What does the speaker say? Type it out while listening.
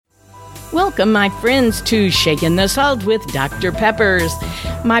Welcome, my friends, to Shakin' the Salt with Dr. Peppers.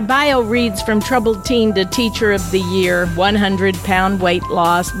 My bio reads from troubled teen to teacher of the year, 100-pound weight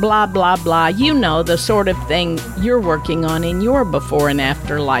loss, blah, blah, blah. You know, the sort of thing you're working on in your before and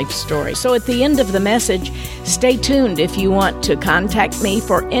after life story. So at the end of the message, stay tuned if you want to contact me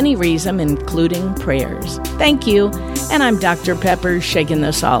for any reason, including prayers. Thank you. And I'm Dr. Peppers, Shakin'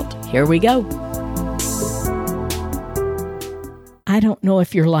 the Salt. Here we go. I don't know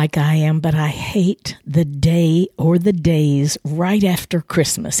if you're like I am, but I hate the day or the days right after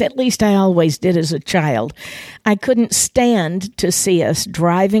Christmas. At least I always did as a child. I couldn't stand to see us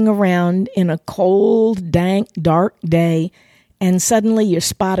driving around in a cold, dank, dark day, and suddenly you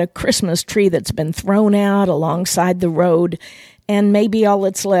spot a Christmas tree that's been thrown out alongside the road, and maybe all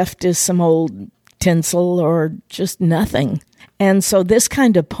that's left is some old tinsel or just nothing. And so this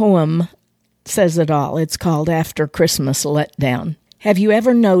kind of poem says it all. It's called After Christmas Let Down. Have you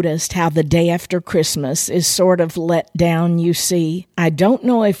ever noticed how the day after Christmas is sort of let down, you see? I don't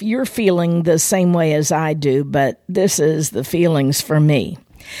know if you're feeling the same way as I do, but this is the feelings for me.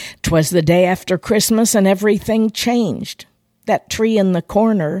 'Twas the day after Christmas and everything changed. That tree in the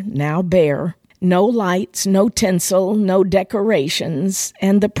corner, now bare. No lights, no tinsel, no decorations,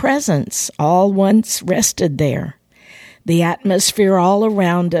 and the presents all once rested there. The atmosphere all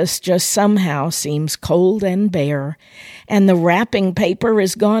around us just somehow seems cold and bare, and the wrapping paper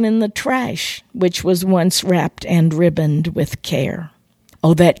is gone in the trash, which was once wrapped and ribboned with care.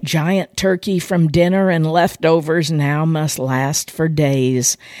 Oh, that giant turkey from dinner and leftovers now must last for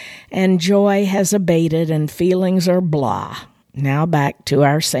days, and joy has abated and feelings are blah. Now back to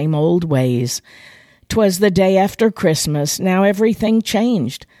our same old ways. 'Twas the day after Christmas, now everything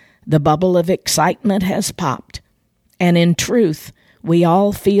changed. The bubble of excitement has popped. And in truth, we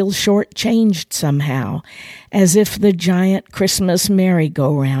all feel shortchanged somehow, as if the giant Christmas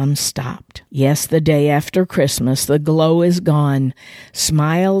merry-go-round stopped. Yes, the day after Christmas, the glow is gone.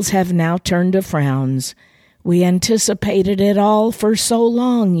 Smiles have now turned to frowns. We anticipated it all for so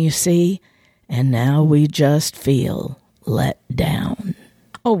long, you see, and now we just feel let down.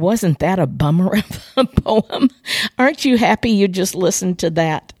 Oh, wasn't that a bummer of a poem? Aren't you happy you just listened to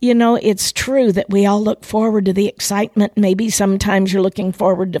that? You know, it's true that we all look forward to the excitement. Maybe sometimes you're looking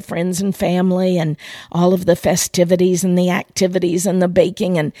forward to friends and family and all of the festivities and the activities and the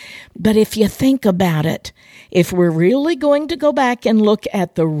baking. But if you think about it, if we're really going to go back and look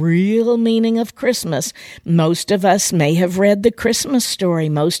at the real meaning of Christmas, most of us may have read the Christmas story.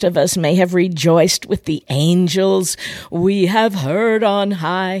 Most of us may have rejoiced with the angels we have heard on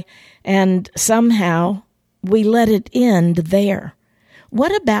high, and somehow we let it end there.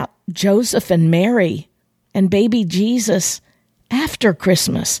 What about Joseph and Mary and baby Jesus after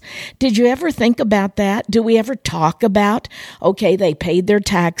Christmas? Did you ever think about that? Do we ever talk about, okay, they paid their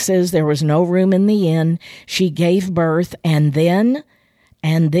taxes, there was no room in the inn, she gave birth, and then,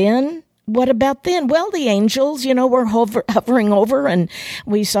 what about then? Well, the angels, were hovering over, and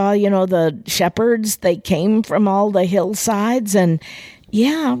we saw, the shepherds, they came from all the hillsides, and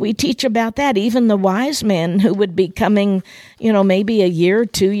yeah, we teach about that. Even the wise men who would be coming, maybe a year,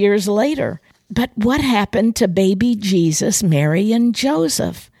 2 years later. But what happened to baby Jesus, Mary, and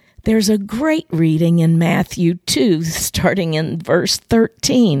Joseph? There's a great reading in Matthew 2, starting in verse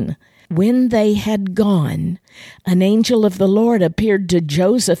 13. When they had gone, an angel of the Lord appeared to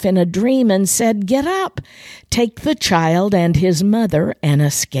Joseph in a dream and said, "Get up, take the child and his mother and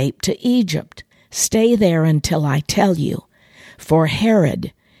escape to Egypt. Stay there until I tell you, for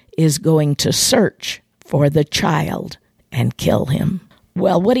Herod is going to search for the child and kill him."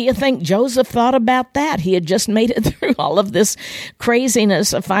 Well, what do you think Joseph thought about that? He had just made it through all of this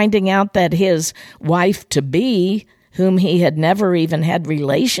craziness of finding out that his wife-to-be, whom he had never even had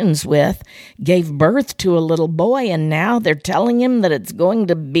relations with, gave birth to a little boy, and now they're telling him that it's going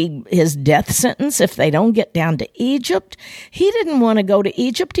to be his death sentence if they don't get down to Egypt. He didn't want to go to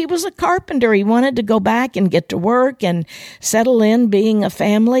Egypt. He was a carpenter. He wanted to go back and get to work and settle in being a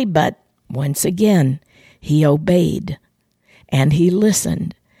family, but once again, he obeyed. And he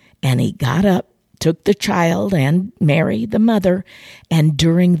listened, and he got up, took the child and Mary, the mother, and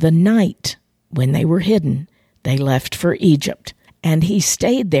during the night, when they were hidden, they left for Egypt. And he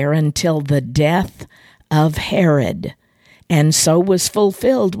stayed there until the death of Herod. And so was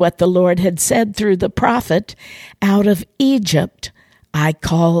fulfilled what the Lord had said through the prophet, "Out of Egypt I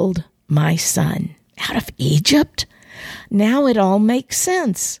called my son." Out of Egypt? Now it all makes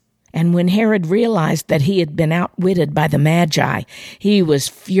sense. And when Herod realized that he had been outwitted by the Magi, he was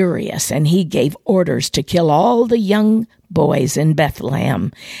furious, and he gave orders to kill all the young boys in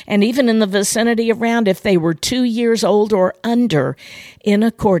Bethlehem, and even in the vicinity around if they were 2 years old or under, in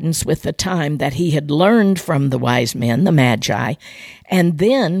accordance with the time that he had learned from the wise men, the Magi. And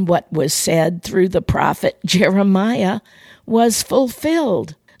then what was said through the prophet Jeremiah was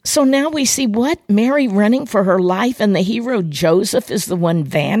fulfilled. So now we see what? Mary running for her life, and the hero Joseph is the one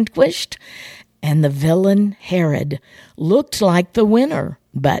vanquished, and the villain Herod looked like the winner,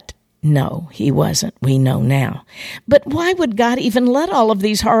 but no, he wasn't. We know now. But why would God even let all of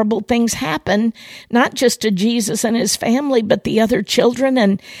these horrible things happen, not just to Jesus and his family, but the other children?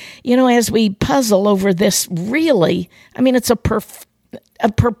 And, as we puzzle over this, really, it's a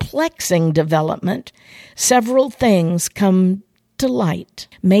perplexing development. Several things come to light.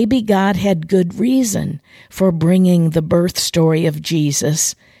 Maybe God had good reason for bringing the birth story of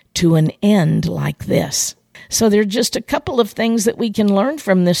Jesus to an end like this. So there are just a couple of things that we can learn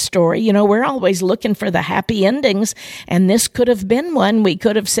from this story. We're always looking for the happy endings, and this could have been one. We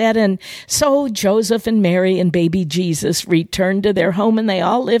could have said, and so Joseph and Mary and baby Jesus returned to their home, and they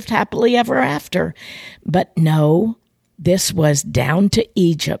all lived happily ever after. But no, this was down to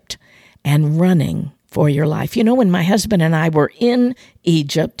Egypt and running for your life. When my husband and I were in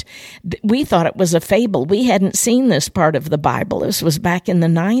Egypt, we thought it was a fable. We hadn't seen this part of the Bible. This was back in the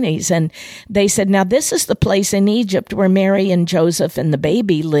 90s. And they said, now this is the place in Egypt where Mary and Joseph and the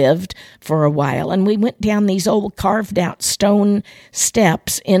baby lived for a while. And we went down these old carved out stone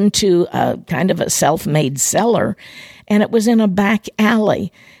steps into a kind of a self-made cellar. And it was in a back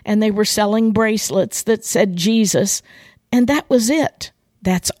alley. And they were selling bracelets that said Jesus. And that was it.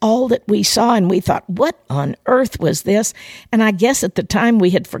 That's all that we saw, and we thought, what on earth was this? And I guess at the time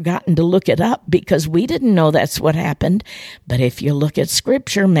we had forgotten to look it up because we didn't know that's what happened. But if you look at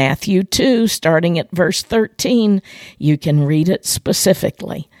Scripture, Matthew 2, starting at verse 13, you can read it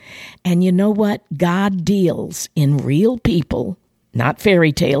specifically. And you know what? God deals in real people, not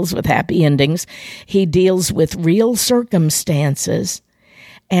fairy tales with happy endings. He deals with real circumstances,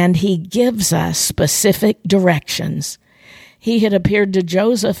 and he gives us specific directions. He had appeared to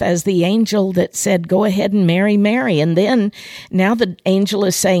Joseph as the angel that said, go ahead and marry Mary. And then now the angel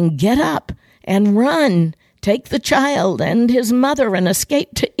is saying, get up and run, take the child and his mother and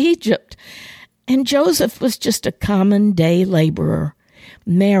escape to Egypt. And Joseph was just a common day laborer.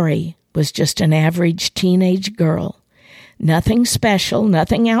 Mary was just an average teenage girl. Nothing special,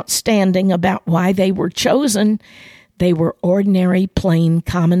 nothing outstanding about why they were chosen. They were ordinary, plain,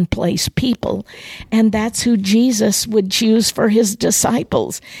 commonplace people. And that's who Jesus would choose for his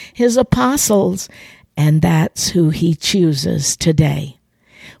disciples, his apostles. And that's who he chooses today.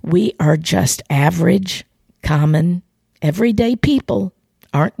 We are just average, common, everyday people,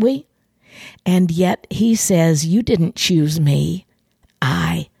 aren't we? And yet he says, you didn't choose me.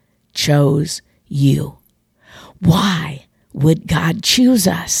 I chose you. Why would God choose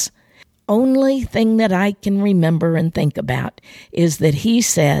us? Only thing that I can remember and think about is that he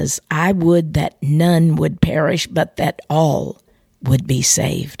says, I would that none would perish, but that all would be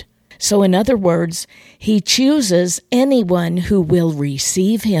saved. So in other words, he chooses anyone who will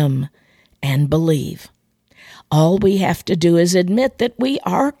receive him and believe. All we have to do is admit that we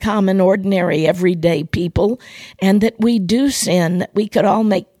are common, ordinary, everyday people, and that we do sin, that we could all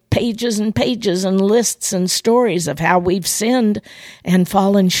make pages and pages and lists and stories of how we've sinned and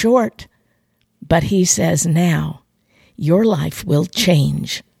fallen short. But he says, now, your life will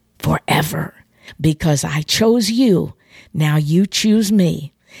change forever because I chose you. Now you choose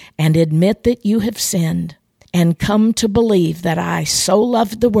me and admit that you have sinned and come to believe that I so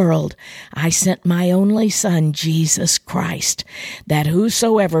loved the world, I sent my only Son, Jesus Christ, that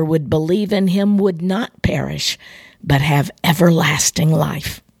whosoever would believe in him would not perish, but have everlasting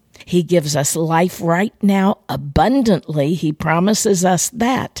life. He gives us life right now abundantly. He promises us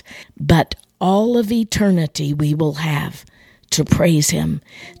that, but all of eternity we will have to praise him,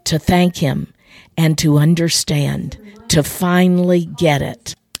 to thank him, and to understand, to finally get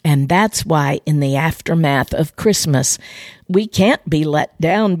it. And that's why in the aftermath of Christmas, we can't be let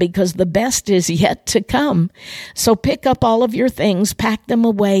down because the best is yet to come. So pick up all of your things, pack them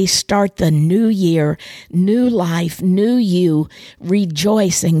away, start the new year, new life, new you,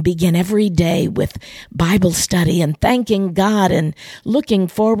 rejoicing. Begin every day with Bible study and thanking God and looking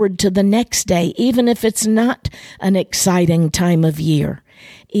forward to the next day, even if it's not an exciting time of year.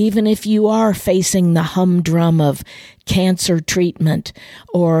 Even if you are facing the humdrum of cancer treatment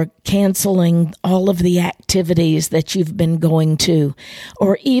or canceling all of the activities that you've been going to,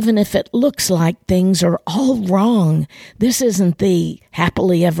 or even if it looks like things are all wrong, this isn't the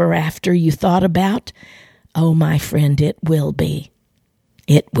happily ever after you thought about. Oh, my friend, it will be.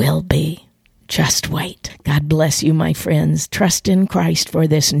 It will be. Just wait. God bless you, my friends. Trust in Christ for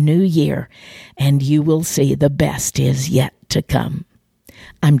this new year, and you will see the best is yet to come.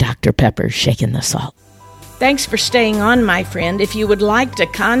 I'm Dr. Pepper, shaking the salt. Thanks for staying on, my friend. If you would like to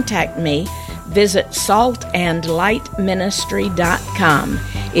contact me, visit saltandlightministry.com.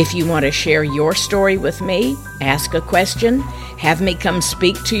 If you want to share your story with me, ask a question, have me come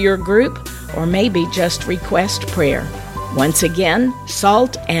speak to your group, or maybe just request prayer. Once again,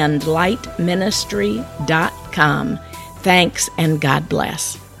 saltandlightministry.com. Thanks and God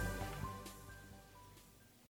bless.